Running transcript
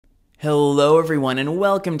Hello everyone and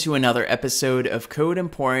welcome to another episode of Code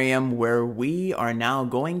Emporium, where we are now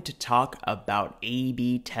going to talk about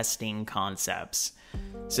A/B testing concepts.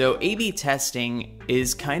 So A/B testing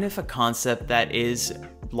is kind of a concept that is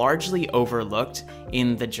largely overlooked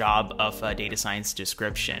in the job of a data science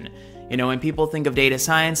description. You know, when people think of data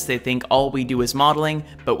science, they think all we do is modeling,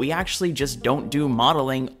 but we actually just don't do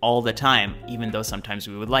modeling all the time, even though sometimes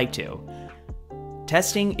we would like to.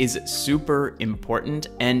 Testing is super important,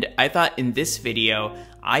 and I thought in this video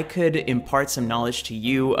I could impart some knowledge to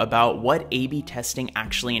you about what A/B testing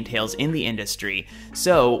actually entails in the industry.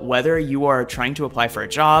 So whether you are trying to apply for a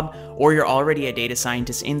job, or you're already a data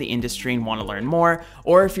scientist in the industry and want to learn more,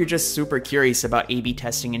 or if you're just super curious about A/B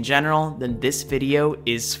testing in general, then this video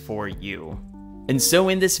is for you. And so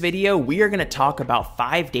in this video, we are going to talk about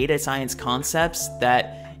 5 data science concepts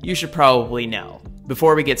that you should probably know.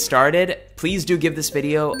 Before we get started, please do give this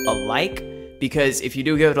video a like, because if you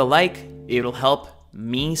do give it a like, it'll help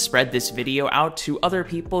me spread this video out to other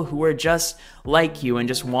people who are just like you and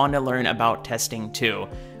just want to learn about testing too.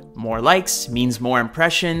 More likes means more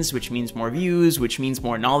impressions, which means more views, which means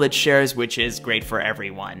more knowledge shares, which is great for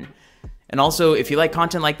everyone. And also, if you like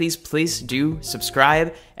content like these, please do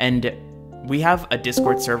subscribe, and we have a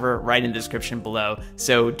Discord server right in the description below,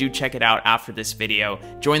 so do check it out after this video.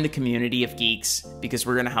 Join the community of geeks, because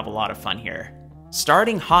we're gonna have a lot of fun here.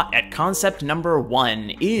 Starting hot at concept number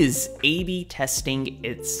 1 is A/B testing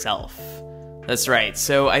itself. That's right,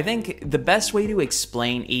 so I think the best way to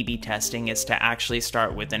explain A/B testing is to actually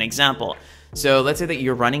start with an example. So let's say that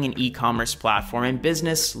you're running an e-commerce platform and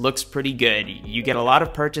business looks pretty good. You get a lot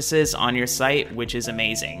of purchases on your site, which is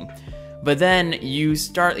amazing. But then you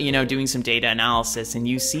start, doing some data analysis, and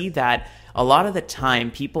you see that a lot of the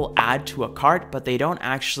time people add to a cart, but they don't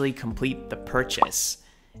actually complete the purchase.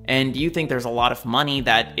 And you think there's a lot of money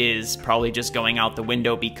that is probably just going out the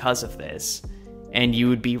window because of this. And you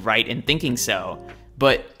would be right in thinking so.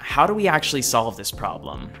 But how do we actually solve this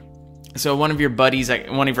problem? So one of your buddies,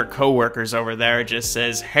 one of your coworkers over there just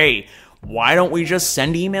says, hey, why don't we just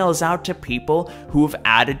send emails out to people who have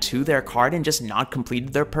added to their cart and just not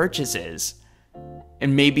completed their purchases?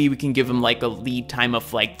 And maybe we can give them like a lead time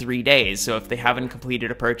of like 3 days. So if they haven't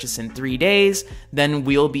completed a purchase in 3 days, then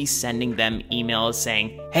we'll be sending them emails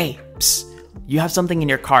saying, hey, psst, you have something in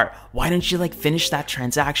your cart. Why don't you finish that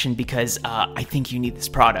transaction, because I think you need this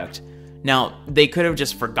product. Now, they could have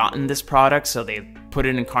just forgotten this product, so they put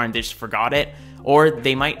it in cart and they just forgot it. Or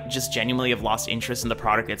they might just genuinely have lost interest in the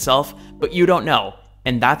product itself, but you don't know.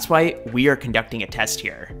 And that's why we are conducting a test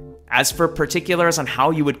here. As for particulars on how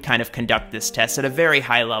you would kind of conduct this test at a very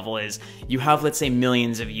high level is, you have, let's say,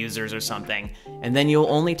 millions of users or something, and then you'll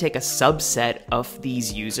only take a subset of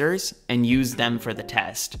these users and use them for the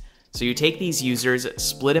test. So you take these users,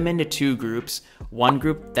 split them into 2 groups, one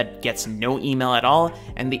group that gets no email at all,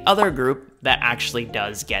 and the other group that actually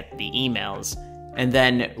does get the emails. And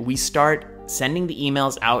then we start sending the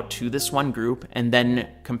emails out to this one group and then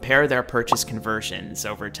compare their purchase conversions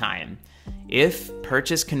over time. If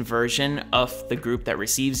purchase conversion of the group that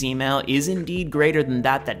receives email is indeed greater than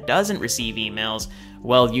that doesn't receive emails,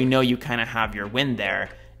 well, you kind of have your win there.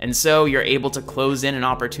 And so you're able to close in an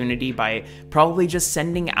opportunity by probably just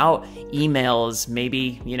sending out emails,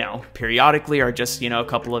 maybe, periodically, or just, a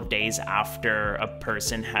couple of days after a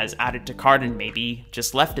person has added to cart and maybe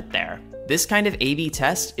just left it there. This kind of A/B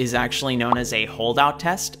test is actually known as a holdout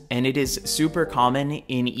test, and it is super common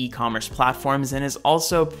in e-commerce platforms and is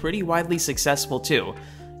also pretty widely successful too.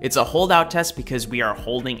 It's a holdout test because we are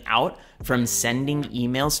holding out from sending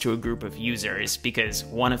emails to a group of users, because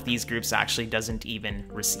one of these groups actually doesn't even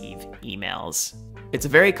receive emails. It's a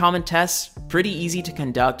very common test, pretty easy to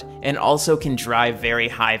conduct, and also can drive very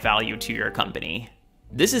high value to your company.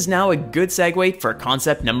 This is now a good segue for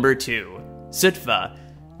concept number 2, SUTVA.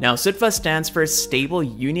 Now, SUTVA stands for Stable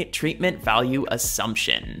Unit Treatment Value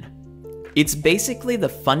Assumption. It's basically the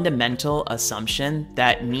fundamental assumption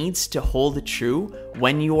that needs to hold true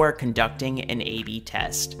when you are conducting an A/B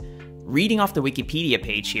test. Reading off the Wikipedia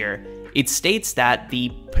page here, it states that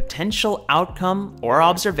the potential outcome or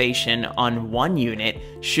observation on one unit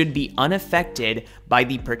should be unaffected by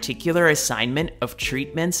the particular assignment of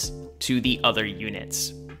treatments to the other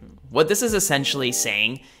units. What this is essentially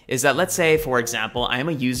saying is that, let's say, for example, I'm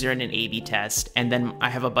a user in an A/B test, and then I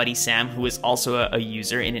have a buddy Sam who is also a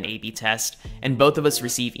user in an A/B test, and both of us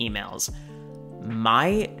receive emails.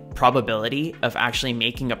 My probability of actually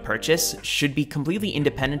making a purchase should be completely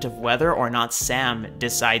independent of whether or not Sam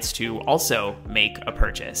decides to also make a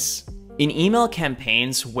purchase. In email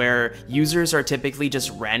campaigns where users are typically just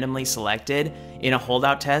randomly selected in a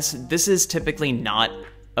holdout test, this is typically not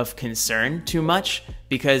of concern too much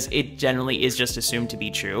because it generally is just assumed to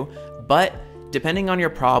be true. But depending on your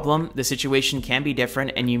problem, the situation can be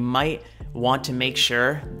different, and you might want to make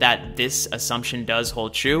sure that this assumption does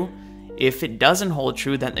hold true. If it doesn't hold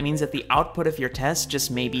true, then that means that the output of your test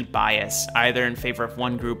just may be biased, either in favor of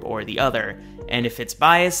one group or the other. And if it's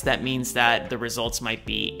biased, that means that the results might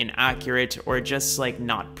be inaccurate or just like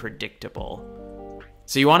not predictable.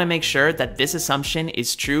 So you want to make sure that this assumption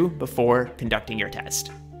is true before conducting your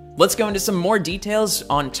test. Let's go into some more details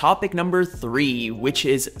on topic number 3, which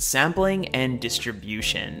is sampling and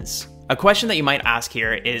distributions. A question that you might ask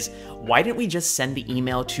here is, why didn't we just send the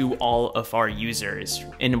email to all of our users?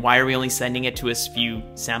 And why are we only sending it to a few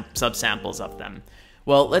subsamples of them?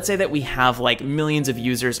 Well, let's say that we have like millions of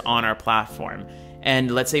users on our platform,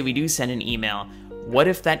 and let's say we do send an email. What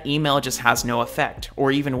if that email just has no effect?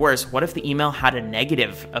 Or even worse, what if the email had a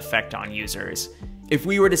negative effect on users? If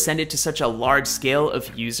we were to send it to such a large scale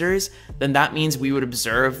of users, then that means we would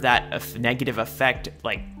observe that negative effect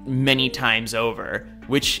like many times over,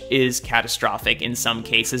 which is catastrophic in some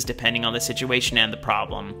cases depending on the situation and the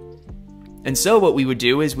problem. And so what we would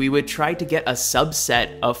do is we would try to get a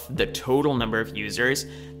subset of the total number of users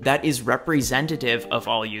that is representative of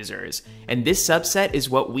all users. And this subset is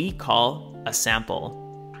what we call a sample.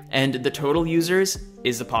 And the total users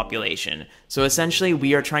is the population. So essentially,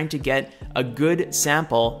 we are trying to get a good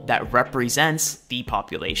sample that represents the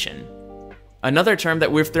population. Another term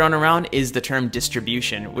that we've thrown around is the term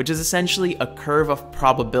distribution, which is essentially a curve of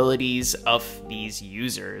probabilities of these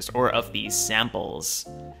users or of these samples.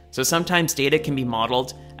 So sometimes data can be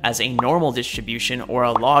modeled as a normal distribution or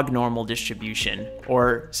a log normal distribution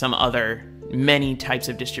or some other many types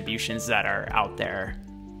of distributions that are out there.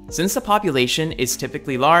 Since the population is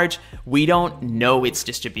typically large, we don't know its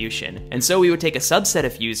distribution. And so we would take a subset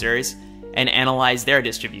of users and analyze their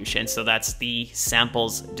distribution. So that's the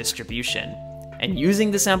samples distribution. And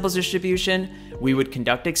using the samples distribution, we would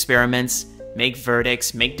conduct experiments, make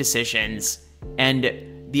verdicts, make decisions. And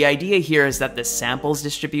the idea here is that the samples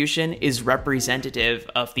distribution is representative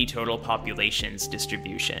of the total population's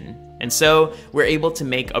distribution. And so we're able to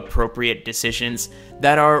make appropriate decisions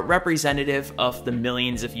that are representative of the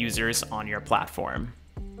millions of users on your platform.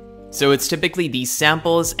 So it's typically these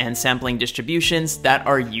samples and sampling distributions that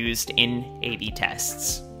are used in A/B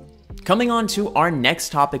tests. Coming on to our next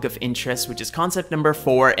topic of interest, which is concept number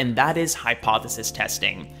 4, and that is hypothesis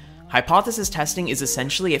testing. Hypothesis testing is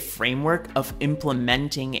essentially a framework of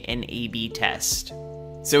implementing an A/B test.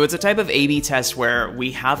 So it's a type of A/B test where we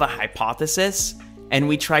have a hypothesis and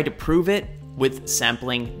we try to prove it with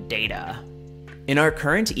sampling data. In our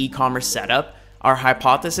current e-commerce setup, our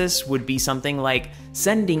hypothesis would be something like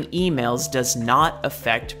sending emails does not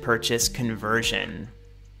affect purchase conversion.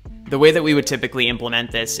 The way that we would typically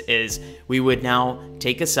implement this is we would now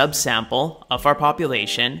take a subsample of our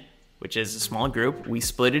population, which is a small group. We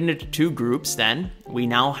split it into 2 groups then. We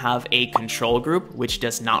now have a control group, which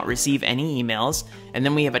does not receive any emails. And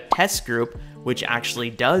then we have a test group, which actually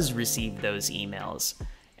does receive those emails.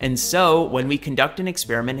 And so when we conduct an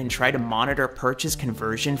experiment and try to monitor purchase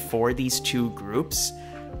conversion for these 2 groups,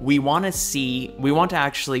 we want to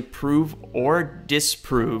actually prove or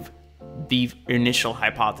disprove the initial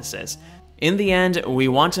hypothesis. In the end, we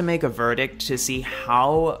want to make a verdict to see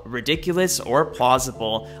how ridiculous or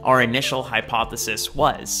plausible our initial hypothesis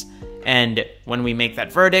was. And when we make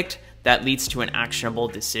that verdict, that leads to an actionable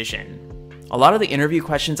decision. A lot of the interview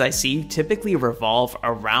questions I see typically revolve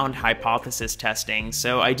around hypothesis testing,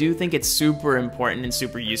 so I do think it's super important and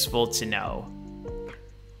super useful to know.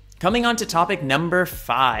 Coming on to topic number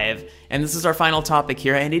 5, and this is our final topic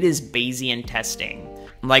here, and it is Bayesian testing.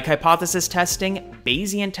 Like hypothesis testing,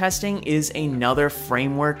 Bayesian testing is another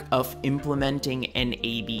framework of implementing an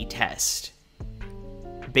A/B test.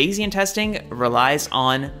 Bayesian testing relies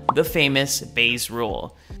on the famous Bayes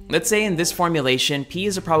rule. Let's say in this formulation, P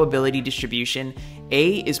is a probability distribution,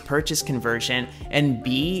 A is purchase conversion, and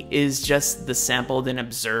B is just the sampled and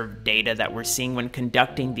observed data that we're seeing when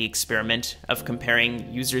conducting the experiment of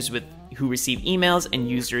comparing users who receive emails and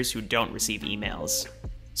users who don't receive emails.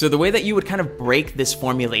 So the way that you would kind of break this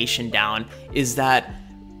formulation down is that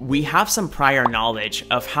we have some prior knowledge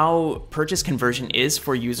of how purchase conversion is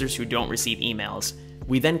for users who don't receive emails.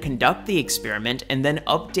 We then conduct the experiment and then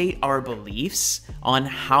update our beliefs on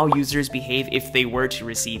how users behave if they were to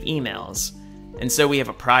receive emails. And so we have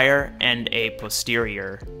a prior and a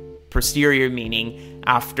posterior. Posterior meaning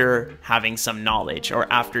after having some knowledge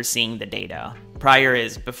or after seeing the data. Prior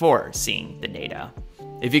is before seeing the data.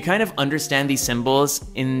 If you kind of understand these symbols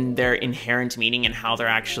in their inherent meaning and how they're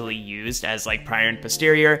actually used as like prior and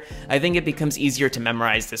posterior, I think it becomes easier to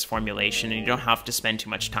memorize this formulation and you don't have to spend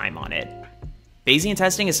too much time on it. Bayesian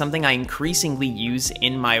testing is something I increasingly use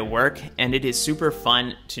in my work, and it is super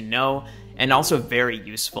fun to know and also very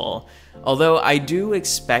useful. Although I do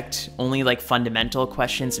expect only like fundamental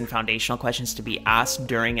questions and foundational questions to be asked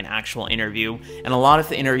during an actual interview, and a lot of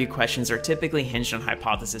the interview questions are typically hinged on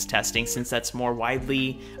hypothesis testing since that's more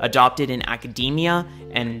widely adopted in academia,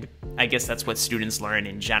 and I guess that's what students learn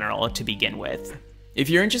in general to begin with. If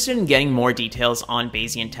you're interested in getting more details on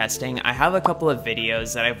Bayesian testing, I have a couple of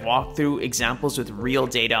videos that I've walked through examples with real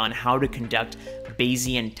data on how to conduct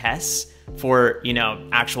Bayesian tests for,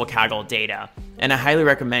 actual Kaggle data. And I highly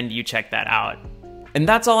recommend you check that out. And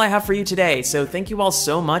that's all I have for you today. So thank you all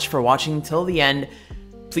so much for watching till the end.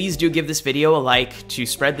 Please do give this video a like to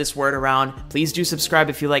spread this word around. Please do subscribe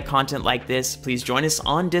if you like content like this. Please join us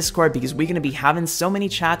on Discord because we're going to be having so many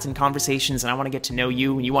chats and conversations, and I want to get to know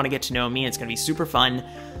you and you want to get to know me. It's going to be super fun.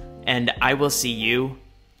 And I will see you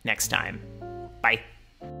next time. Bye.